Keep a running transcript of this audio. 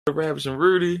Ravish and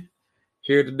Rudy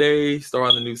here today,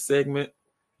 starting a new segment.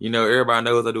 Everybody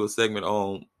knows I do a segment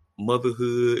on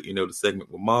motherhood, the segment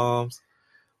with moms.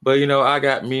 But, I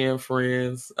got men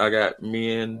friends. I got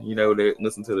men, that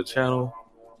listen to the channel.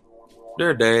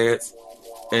 They're dads.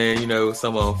 And,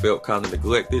 some of them felt kind of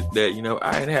neglected that,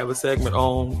 I didn't have a segment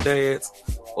on dads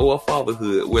or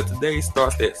fatherhood. Well, today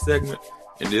starts that segment,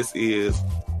 and this is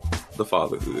the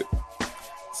fatherhood.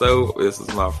 So, this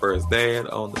is my first dad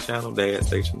on the channel. Dad,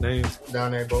 state your name.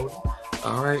 Donee.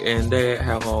 All right, and Dad,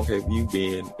 how long have you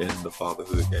been in the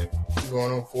fatherhood game?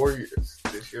 Going on 4 years.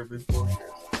 This year will be 4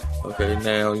 years. Okay,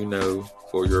 now,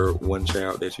 for your one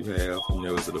child that you have,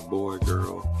 is it a boy,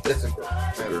 girl? It's a girl.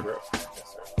 It's a girl.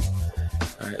 Yes, sir.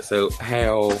 All right, so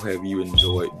how have you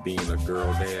enjoyed being a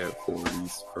girl dad for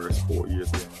these first 4 years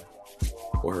of your life,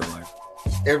 or her life?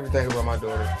 Everything about my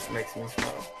daughter makes me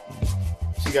smile.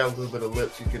 She got a little bit of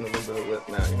lip. She's getting a little bit of lip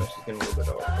now. She's getting a little bit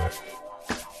older.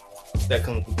 But that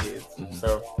comes with kids. Mm-hmm.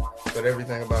 So, but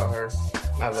everything about her,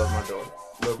 I love my daughter.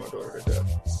 Love my daughter to death.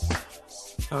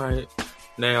 All right.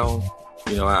 Now,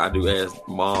 I do ask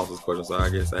moms this question, so I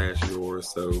guess I ask yours.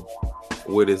 So,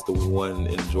 what is the one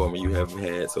enjoyment you have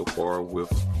had so far with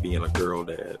being a girl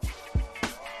dad?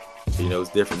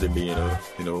 It's different than being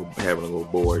having a little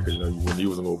boy, because when you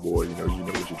was a little boy, you know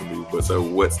what you can do. But so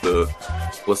what's the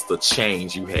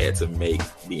change you had to make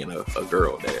being a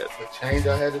girl dad? The change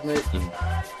I had to make?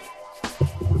 I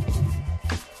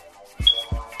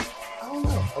don't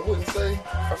know. I wouldn't say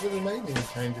I really made any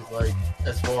changes, like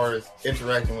as far as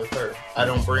interacting with her. I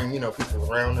don't bring,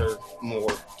 people around her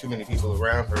too many people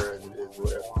around her as it is,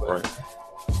 whatever. But right.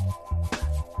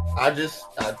 I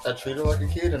treat her like a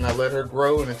kid, and I let her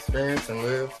grow and experience and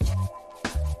live.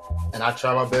 And I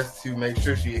try my best to make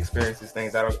sure she experiences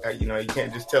things. You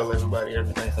can't just tell everybody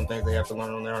everything. Some things they have to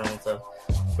learn on their own. So,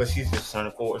 but she's just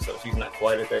turning 4, so she's not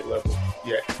quite at that level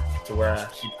yet, to where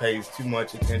she pays too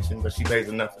much attention, but she pays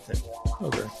enough attention.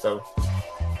 Okay. So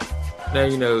now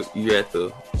you at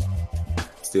the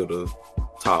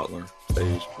toddler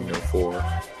stage. For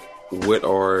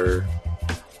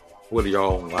what do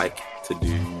y'all like to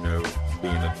do,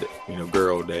 being a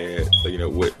girl dad? So,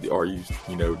 what are you,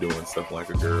 doing stuff like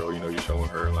a girl? You're showing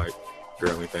her like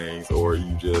girly things, or are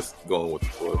you just going with the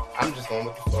flow? I'm just going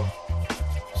with the flow.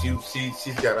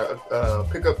 She's got a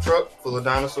pickup truck full of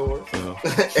dinosaurs,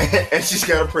 and she's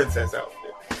got a princess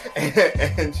outfit,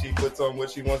 and she puts on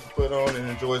what she wants to put on and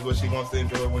enjoys what she wants to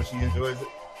enjoy when she enjoys it.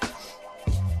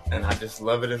 And I just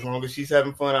love it. As long as she's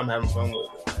having fun, I'm having fun with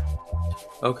it.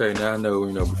 Okay, now I know,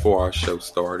 before our show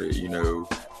started, you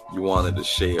wanted to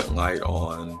shed light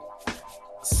on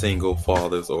single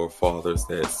fathers or fathers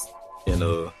that's in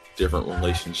a different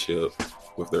relationship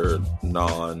with their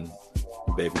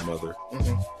non-baby mother.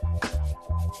 Mm-hmm.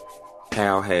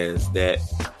 How has that,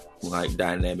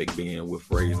 dynamic been with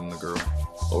raising a girl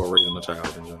or raising a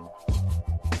child in general?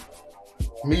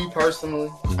 Me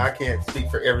personally, I can't speak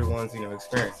for everyone's,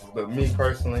 experiences, but me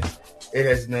personally, it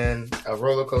has been a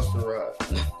roller coaster ride.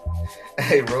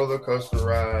 A roller coaster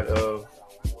ride of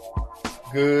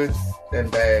goods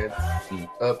and bads,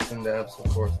 ups and downs,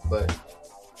 of course. But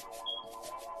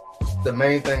the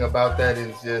main thing about that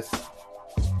is just,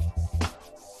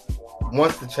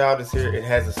 once the child is here, it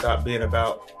has to stop being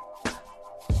about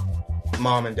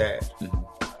mom and dad.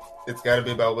 It's got to be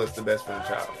about what's the best for the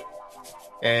child.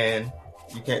 And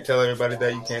you can't tell everybody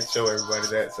that. You can't show everybody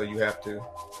that. So you have to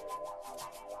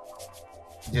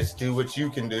just do what you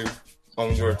can do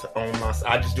on my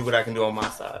side. I just do what I can do on my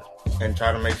side and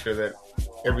try to make sure that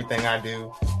everything I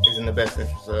do is in the best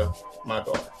interest of my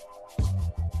daughter.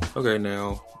 Okay,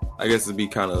 now I guess it'd be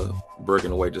kind of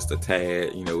breaking away just a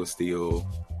tad. It's still,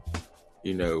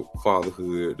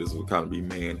 fatherhood. This would kind of be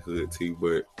manhood too.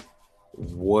 But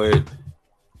what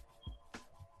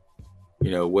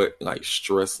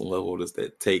stress level does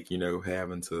that take?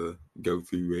 Having to go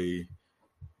through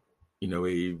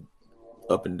a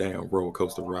up and down roller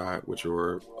coaster ride with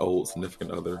your old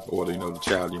significant other, or the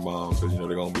child of your mom, because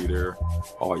they're gonna be there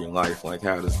all your life. Like,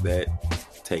 how does that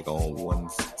take on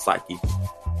one's psyche?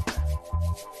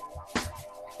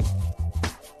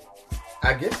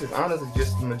 I guess it's honestly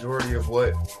just the majority of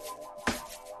what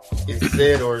is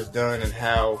said or is done, and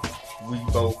how we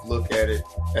both look at it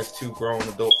as two grown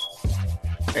adults.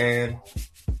 And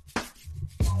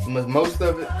most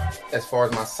of it, as far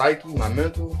as my psyche, my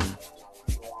mental,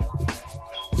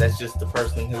 that's just the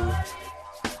person who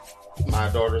my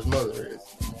daughter's mother is.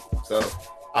 So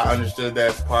I understood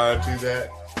that prior to that,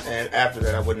 and after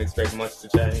that I wouldn't expect much to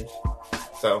change.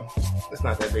 So it's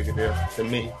not that big a deal to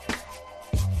me.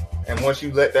 And once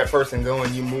you let that person go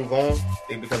and you move on,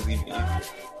 it becomes even easier.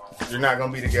 you're not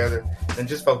going to be together, then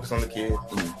just focus on the kid,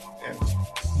 and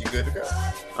you're good to go.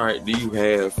 All right, do you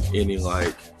have any,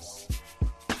 like,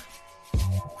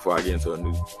 before I get into a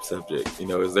new subject, you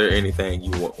know, is there anything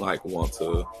you want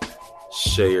to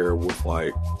share with,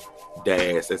 like,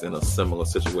 dads that's in a similar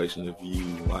situation of you,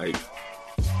 like,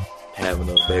 having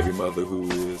a baby mother who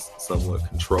is somewhat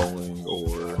controlling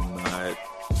or not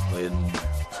letting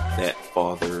that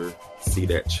father see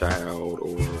that child,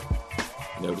 or,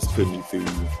 you know, just putting you through,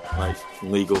 like,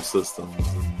 legal systems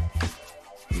and,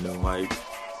 you know, like,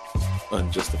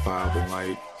 unjustifiable,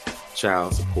 like,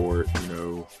 child support, you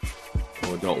know,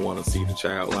 or don't want to see the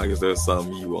child? Like, is there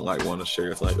something you would, like, want to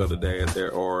share to, like, other dads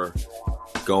that are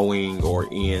going or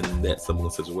in that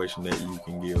similar situation that you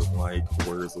can give, like,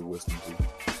 words of wisdom to?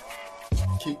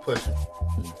 Keep pushing.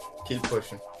 Keep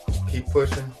pushing. Keep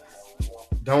pushing.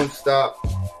 Don't stop,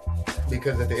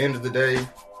 because at the end of the day,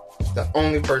 the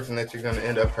only person that you're going to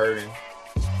end up hurting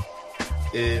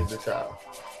is the child.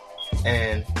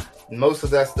 And most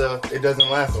of that stuff, it doesn't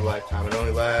last a lifetime. It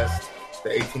only lasts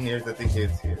the 18 years that the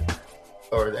kid's here,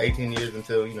 or the 18 years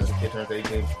until, you know, the kid turns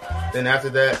 18. Then after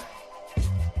that,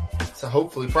 so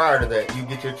hopefully prior to that, you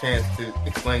get your chance to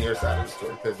explain your side of the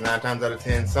story, because 9 times out of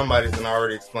 10, somebody's been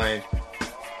already explained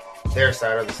their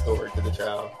side of the story to the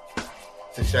child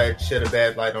to shed a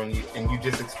bad light on you, and you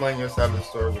just explain your side of the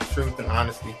story with truth and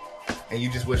honesty, and you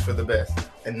just wish for the best,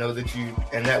 and know that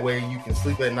and that way you can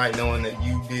sleep at night knowing that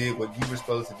you did what you were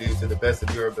supposed to do to the best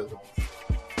of your abilities.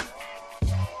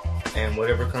 And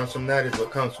whatever comes from that is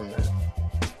what comes from that.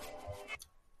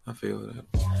 I feel that.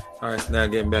 All right, so now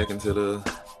getting back into the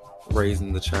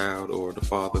raising the child or the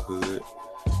fatherhood.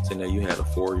 So now you had a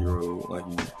 4-year-old, like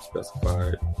you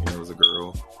specified, you know, as a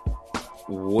girl.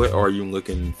 What are you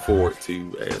looking forward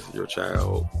to as your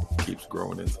child keeps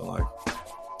growing into life?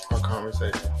 Our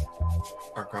conversations.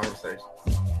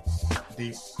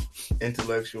 Deep,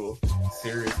 intellectual,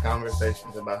 serious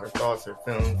conversations about her thoughts, her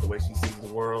feelings, the way she sees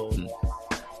the world.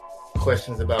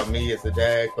 Questions about me as a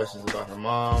dad, questions about her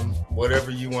mom.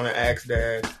 Whatever you want to ask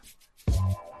Dad,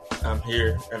 I'm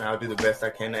here, and I'll do the best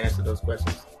I can to answer those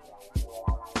questions.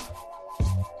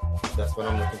 That's what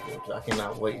I'm looking forward to. I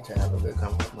cannot wait to have a good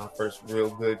my first real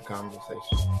good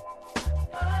conversation.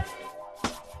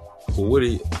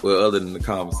 Well, other than the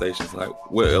conversations,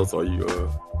 like, what else are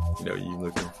you, you know, you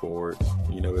looking forward?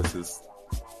 You know, is this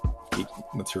keep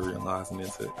materializing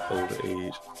into older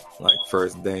age, like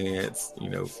first dance? You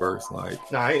know, first like.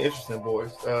 No, I ain't interested in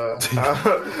boys. No,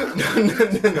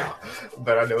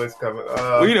 but I know it's coming.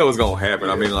 Well, you know what's gonna happen.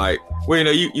 Yeah. I mean, like, well, you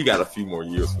know, you got a few more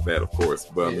years for that, of course.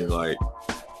 But I mean, like,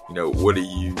 you know, what are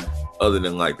you, other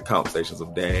than like the conversations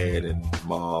of dad and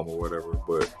mom or whatever,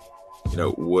 but, you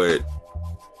know, what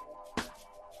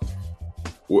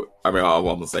I mean, I'm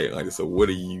gonna say it like this. So what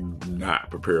are you not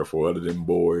prepared for other than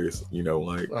boys? You know,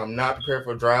 like, I'm not prepared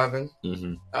for driving.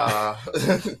 Mm-hmm.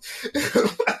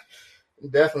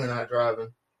 Definitely not driving.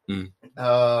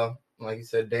 Like you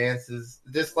said, dances.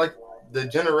 Just like the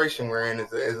generation we're in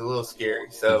is a little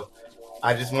scary. So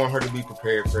I just want her to be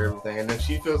prepared for everything, and if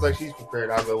she feels like she's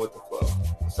prepared, I'll go with the flow.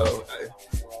 So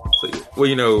well,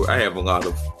 you know, I have a lot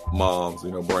of moms,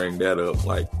 you know, bring that up,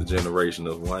 like the generation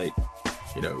of, like,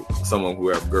 you know, someone who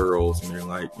have girls and they're,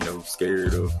 like, you know,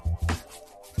 scared of,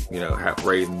 you know,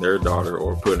 raising their daughter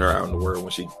or putting her out in the world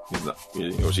when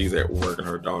she's at work, and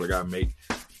her daughter got to make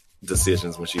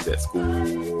decisions when she's at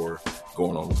school or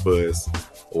going on the bus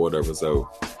or whatever. So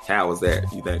how is that,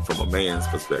 you think, from a man's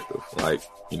perspective? Like,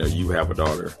 you know, you have a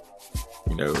daughter,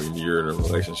 you know, and you're in a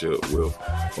relationship with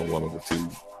a woman with 2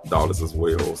 daughters as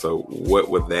well. So what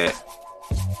would that,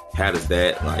 how does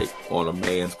that, like, on a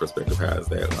man's perspective, how is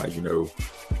that, like, you know,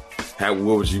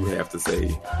 what would you have to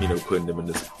say, you know, putting them in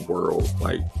this world?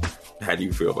 Like, how do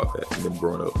you feel about that, them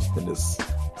growing up in this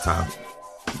time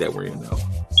that we're in now?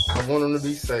 I want them to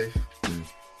be safe.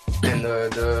 And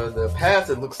the path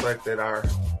it looks like that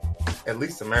at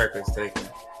least America is taking,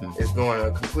 is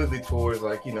going completely towards,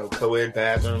 like, you know, co-ed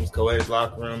bathrooms, co-ed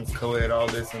locker rooms, co-ed all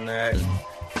this and that.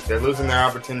 They're losing their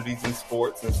opportunities in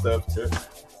sports and stuff too.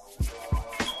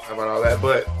 How about all that?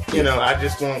 But, you know, I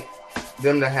just want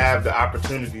them to have the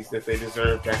opportunities that they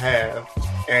deserve to have,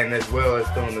 and as well as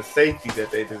feeling the safety that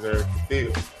they deserve to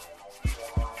feel.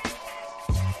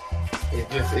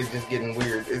 It's just getting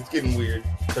weird. It's getting weird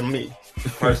to me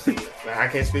personally. Now, I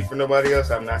can't speak for nobody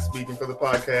else. I'm not speaking for the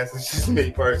podcast. It's just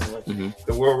me personally.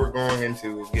 The world we're going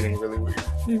into is getting really weird.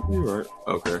 You're right.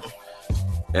 Okay.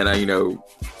 And you know,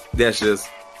 that's just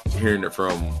hearing it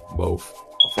from both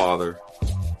a father,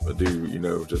 a dude, you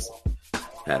know, just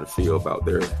how to feel about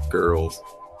their girls,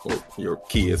 or your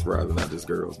kids rather, not just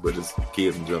girls, but just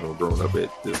kids in general growing up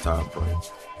at this time frame.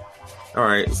 All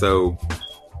right, so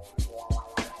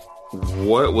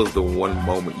what was the one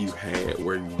moment you had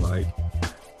where you like,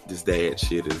 this dad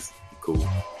shit is cool?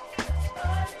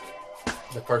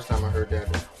 The first time I heard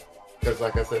that, because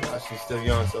like I said, she's still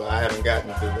young, so I haven't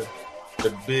gotten to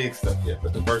the big stuff yet.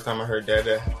 But the first time I heard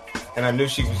that, and I knew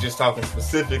she was just talking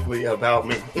specifically about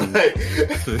me. like,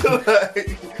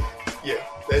 yeah,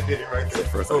 that did it right there. So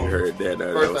first time you heard that,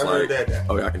 first was I heard that.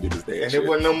 Oh, yeah, I can do this dad and shit. It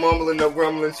wasn't no mumbling, no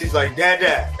grumbling. She's like,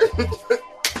 Dad.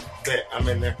 Bet I'm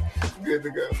in there, good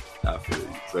to go. I feel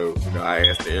you. So I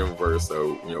asked the inverse.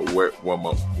 So what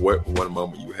one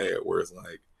moment you had where it's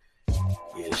like,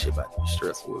 yeah, this shit about to be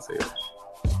stressful as hell.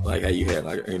 Like how you had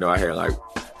I had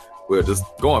well, just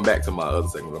going back to my other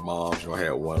segment with moms, I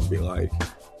had one be like,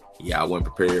 yeah, I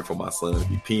wasn't prepared for my son to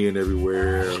be peeing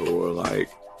everywhere, or like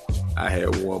I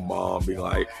had one mom be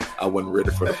like, I wasn't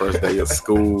ready for the first day of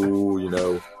school,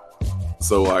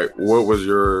 So like, what was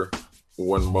your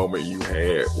one moment you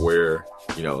had where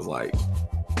it was like,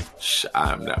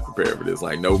 I'm not prepared for this?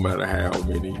 Like, no matter how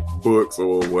many books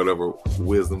or whatever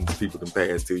wisdoms people can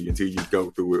pass to you until you go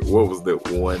through it, what was the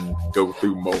one go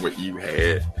through moment you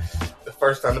had? The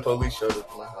first time the police showed up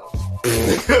at my house.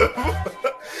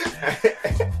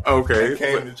 Okay. They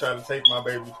came to try to take my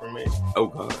baby from me. Oh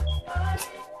God.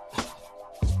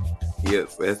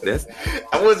 Yes, that's.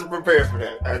 I wasn't prepared for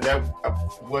that. I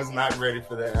was not ready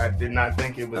for that. I did not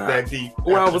think it was that deep.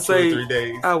 Well, I would say 3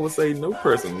 days. I would say no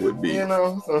person would be.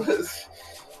 So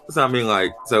I mean,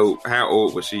 like, so how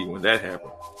old was she when that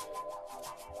happened?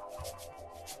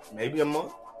 Maybe a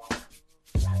month.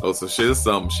 Oh, so shit is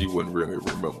something she wouldn't really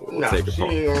remember. No, she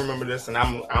ain't gonna remember this, and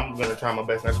I'm gonna try my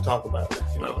best not to talk about it.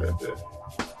 Okay.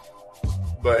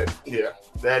 But yeah,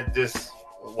 that just,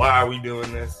 why are we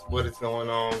doing this? What is going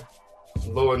on?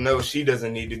 Lord knows she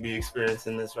doesn't need to be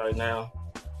experiencing this right now.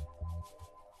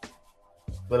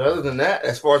 But other than that,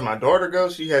 as far as my daughter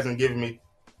goes, she hasn't given me,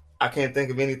 I can't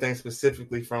think of anything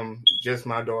specifically from just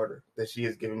my daughter that she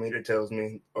has given me that tells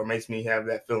me or makes me have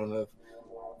that feeling of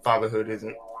fatherhood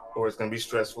isn't, or it's going to be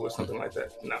stressful or something like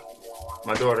that. No.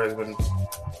 My daughter has been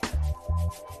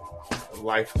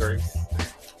life grace.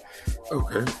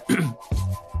 Okay.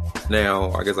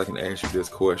 Now, I guess I can ask you this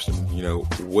question.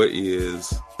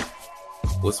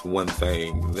 What's one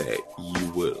thing that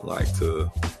you would like to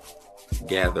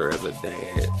gather as a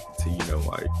dad to,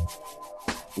 like,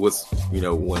 what's,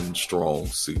 one strong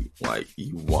suit, like,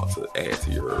 you want to add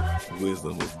to your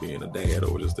wisdom of being a dad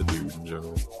or just a dude in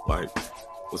general? Like,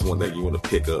 what's one thing you want to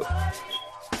pick up?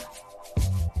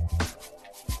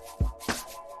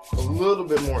 A little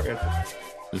bit more empathy.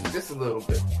 Just a little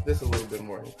bit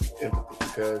more empathy,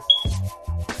 because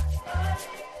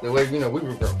the way, we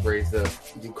were raised up,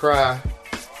 you cry,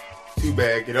 too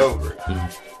bad, get over it.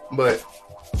 But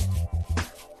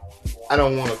I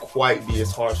don't want to quite be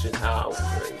as harsh as how I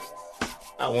was raised.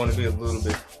 I want to be a little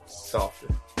bit softer.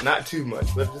 Not too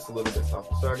much, but just a little bit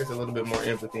softer. So I guess a little bit more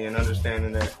empathy and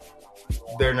understanding that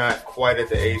they're not quite at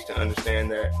the age to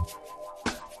understand that,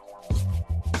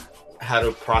 how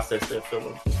to process their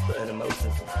feelings and emotions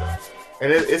and stuff.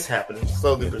 And it's happening.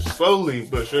 Slowly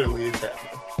but surely it's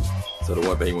happening. So the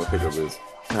one thing you want to pick up is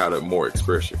how to more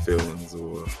express your feelings,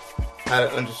 or how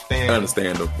to understand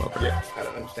them. Okay. Yeah, how to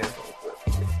understand them.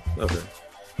 Yeah. Okay.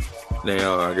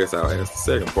 Now, I guess I'll ask the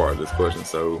second part of this question.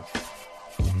 So,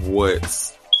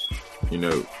 what's,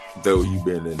 though you've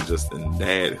been in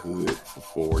dadhood for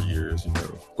 4 years,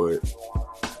 but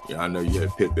I know you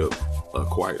have picked up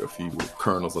quite a few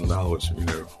kernels of knowledge,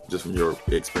 just from your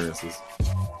experiences.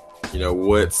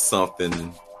 What's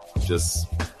something just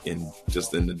in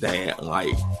the dad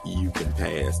light you can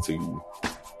pass to,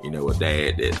 a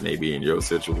dad that maybe in your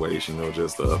situation, or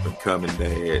just an up and coming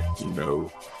dad,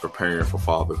 preparing for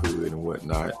fatherhood and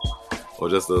whatnot, or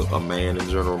just a man in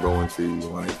general going through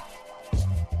like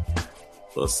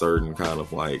a certain kind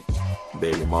of like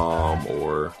baby mom,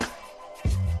 or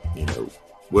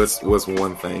what's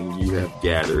one thing you have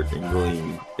gathered and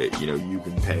gleaned that you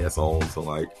can pass on to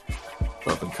like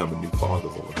up and coming new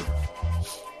fathers or whatever?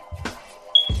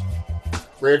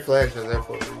 Red flags are there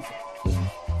for a reason.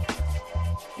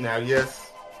 Now,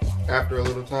 yes, after a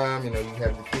little time, you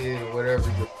have the kid or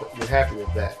whatever, you're happy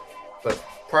with that. But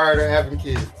prior to having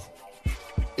kids,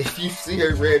 if you see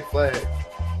a red flag,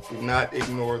 do not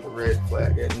ignore the red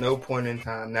flag at no point in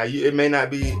time. Now, it may not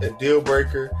be a deal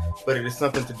breaker, but it is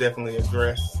something to definitely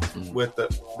address with the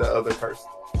other person.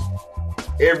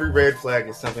 Every red flag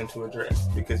is something to address,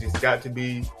 because it's got to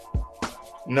be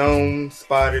known,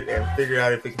 spotted, and figured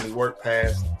out if it can be worked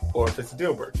past or if it's a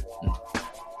deal breaker.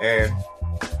 And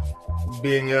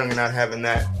being young and not having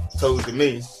that told to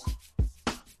me,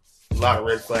 a lot of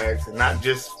red flags, and not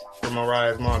just for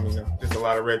Mariah's mom, just a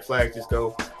lot of red flags just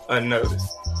go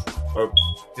unnoticed or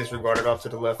disregarded off to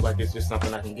the left like it's just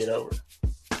something I can get over.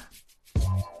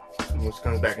 Which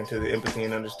comes back into the empathy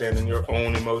and understanding your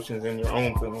own emotions and your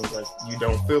own feelings. Like, you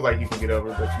don't feel like you can get over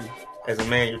it, but you, as a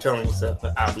man, you're telling yourself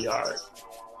that I'll be all right.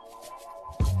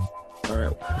 All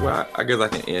right. Well, I guess I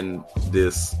can end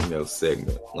this,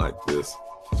 segment like this.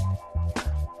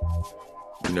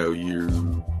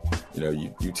 You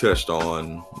touched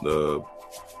on the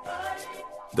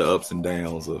ups and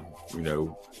downs of,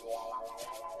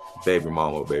 baby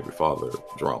mama, baby father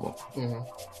drama. Mm-hmm.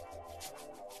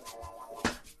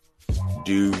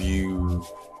 Do you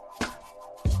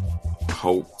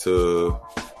hope to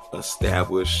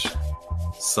establish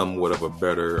somewhat of a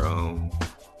better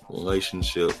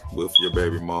relationship with your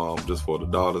baby mom just for the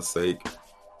daughter's sake?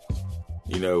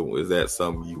 Is that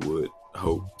something you would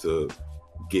hope to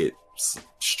get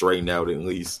straightened out at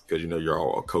least because you're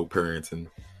all co-parenting,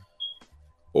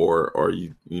 or are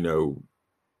you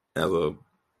as a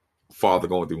father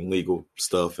going through legal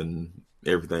stuff and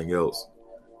everything else,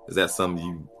 is that something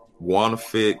you want to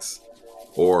fix,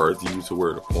 or do you to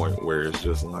where the point where it's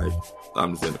just like,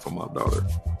 I'm just in it for my daughter?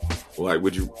 Like,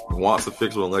 would you want to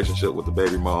fix a relationship with the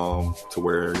baby mom to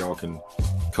where y'all can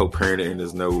co-parent it and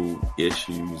there's no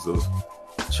issues of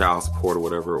child support or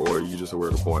whatever, or are you just aware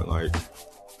of the point like,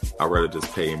 I'd rather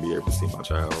just pay and be able to see my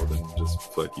child and just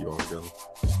fuck you all together?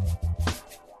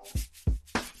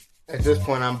 At this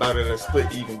point, I'm about at a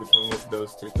split even between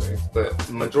those two things, but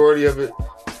the majority of it,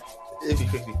 it'd be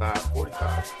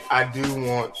 55-45. I do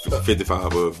want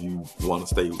 55 of you want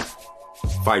to stay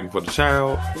fighting for the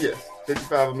child. Yes,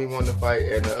 55 of me wanting to fight,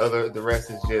 and the rest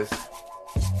is just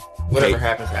whatever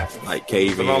happens. Like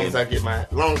cave in. As long as I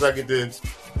get to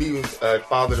be a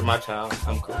father to my child,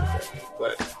 I'm cool with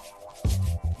that.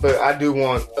 But I do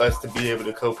want us to be able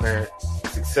to co-parent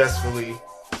successfully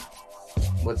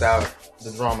without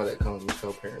the drama that comes with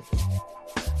co-parenting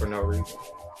for no reason.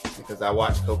 Because I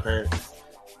watch co-parents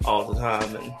all the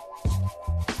time, and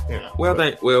Well,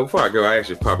 before I go, I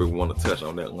actually probably want to touch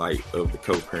on that light of the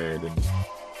co-parent,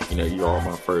 and you are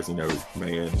my first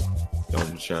man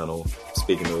on the channel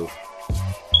speaking of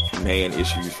man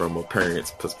issues from a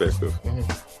parent's perspective. Mm-hmm.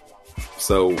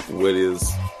 So, what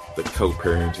is the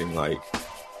co-parenting like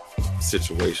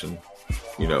situation,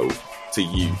 to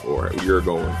you, or you're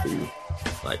going through,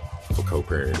 like, for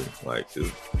co-parenting? Like,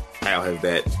 how has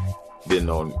that been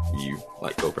on you,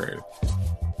 like, co-parenting?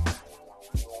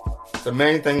 The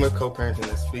main thing with co-parenting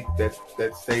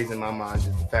that stays in my mind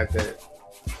is the fact that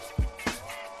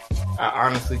I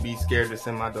honestly be scared to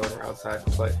send my daughter outside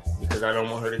to play because I don't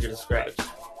want her to get a scratch,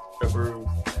 a bruise.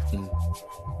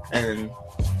 And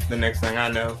the next thing I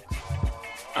know,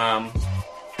 I'm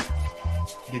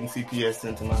getting CPS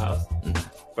sent to my house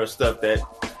for stuff that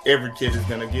every kid is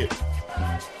going to get.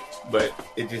 But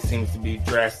it just seems to be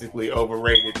drastically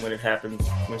overrated when it happens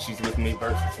when she's with me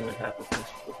versus when it happens when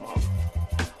she's with mom.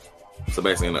 So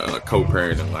basically, in a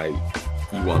co-parenting, like,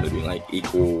 you want to be like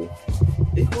equally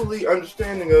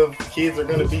understanding of kids are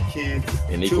going to be kids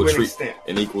and to an extent.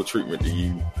 And equal treatment to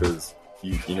you, because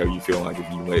you feel like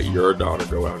if you let your daughter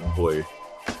go out and play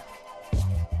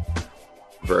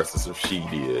versus if she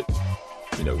did,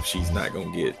 she's not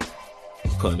going to get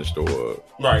punished or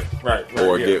right,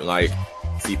 get like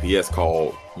CPS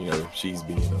called. She's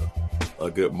being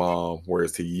a good mom,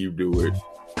 whereas to you do it,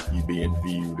 you being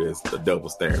viewed as a double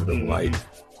standard of like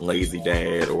lazy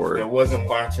dad or that wasn't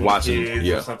watching kids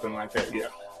or something like that.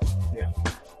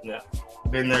 Yeah.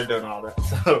 Been there, done all that.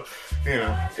 So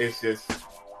it's just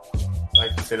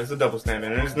like you said, it's a double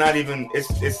standard, and it's not even.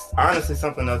 It's honestly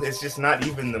something else. It's just not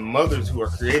even the mothers who are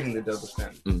creating the double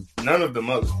standard. None of the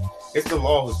mothers. It's the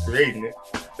law who's creating it.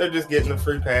 They're just getting a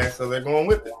free pass, so they're going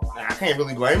with it. I can't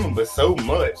really blame them, but so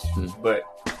much. But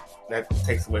that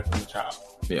takes away from the child.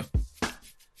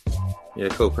 Yeah,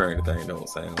 co-parenting thing don't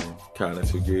sound kind of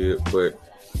too good, but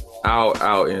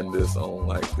I'll end this on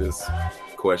like this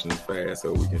question fast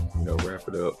so we can wrap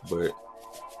it up. But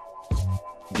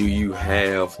do you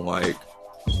have like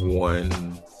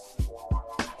one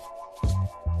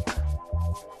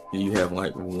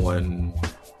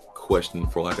question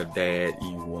for like a dad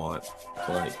you want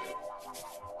like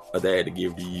a dad to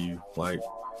give to you, like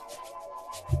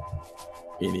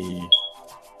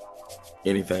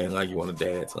anything like you want a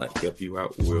dad to like help you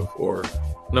out with, or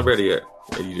not ready yet?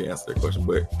 You didn't answer that question,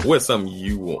 but what's something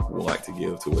you would like to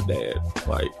give to a dad,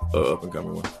 like up and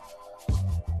coming one?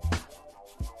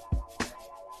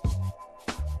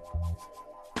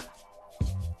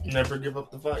 Never give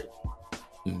up the fight.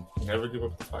 Never give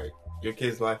up the fight. Your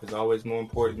kid's life is always more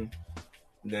important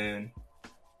than,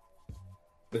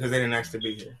 because they didn't ask to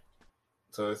be here.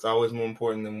 So it's always more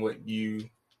important than what you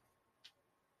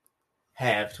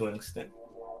have to an extent.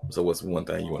 So what's one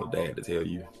thing you want a dad to tell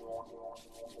you?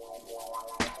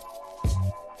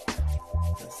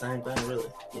 The same thing, really.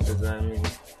 Because I mean,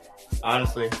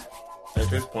 honestly, at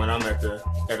this point, I'm at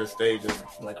a stage of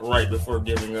like right before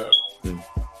giving up,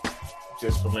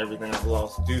 just from everything I've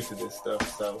lost due to this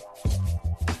stuff. So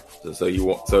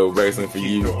basically for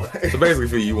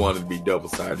you, you want it to be double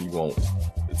sided. You want to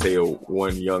tell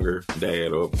one younger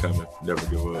dad or upcoming never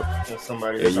give up.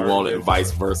 Somebody and you want it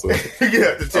vice versa. You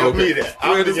have to tell me that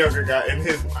I'm the younger guy in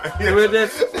his mind. Well,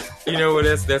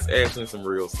 that's actually some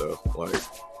real stuff. Like,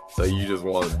 so you just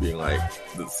want it to be like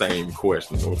the same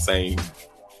question or same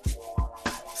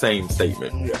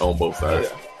statement on both sides.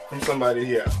 Yeah. From somebody.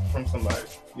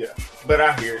 Yeah. But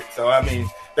I hear it. So I mean,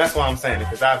 that's why I'm saying it,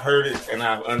 because I've heard it and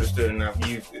I've understood it and I've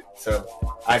used it. So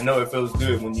I know it feels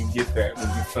good when you get that, when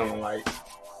you're feeling like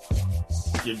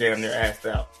you're damn near assed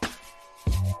out.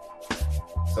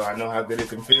 So I know how good it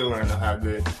can feel and I know how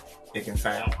good it can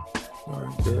sound. All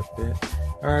right,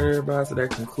 All right, everybody. So that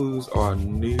concludes our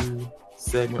new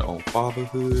segment on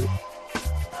fatherhood.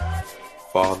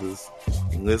 Fathers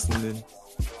listening,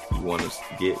 you want to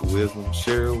get wisdom,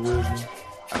 share wisdom,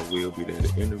 I will be there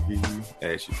to interview you,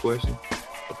 ask you questions.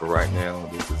 But for right now,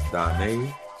 this is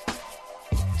Donee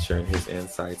sharing his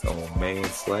insights on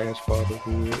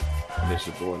man/fatherhood. And this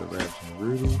your boy, the Rapture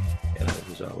Rudy, and I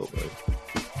wish y'all up later.